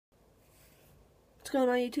going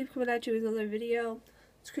on, YouTube? Coming at you with another video.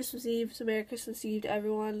 It's Christmas Eve, so Merry Christmas Eve to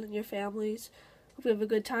everyone and your families. Hope you have a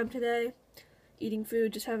good time today. Eating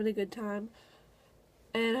food, just having a good time.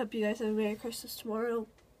 And I hope you guys have a Merry Christmas tomorrow.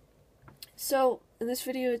 So, in this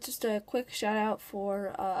video, it's just a quick shout out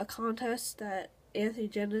for a contest that Anthony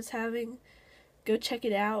Genna is having. Go check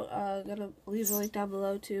it out. I'm going to leave a link down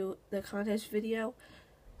below to the contest video.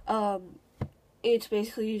 It's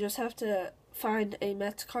basically you just have to find a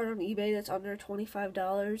Mets card on eBay that's under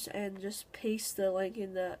 $25 and just paste the link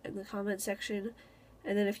in the comment section,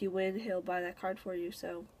 and then if you win, he'll buy that card for you.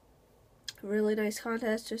 So, a really nice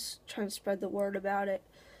contest, just trying to spread the word about it.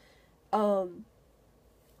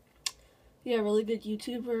 Yeah, really good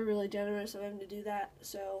YouTuber, really generous of him to do that,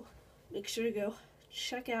 so make sure to go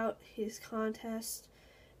check out his contest,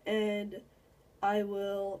 and I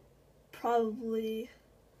will probably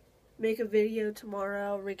make a video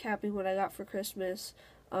tomorrow recapping what I got for Christmas.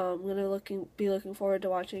 I'm gonna be looking forward to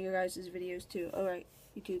watching your guys' videos too. Alright,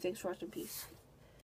 YouTube, thanks for watching. Peace.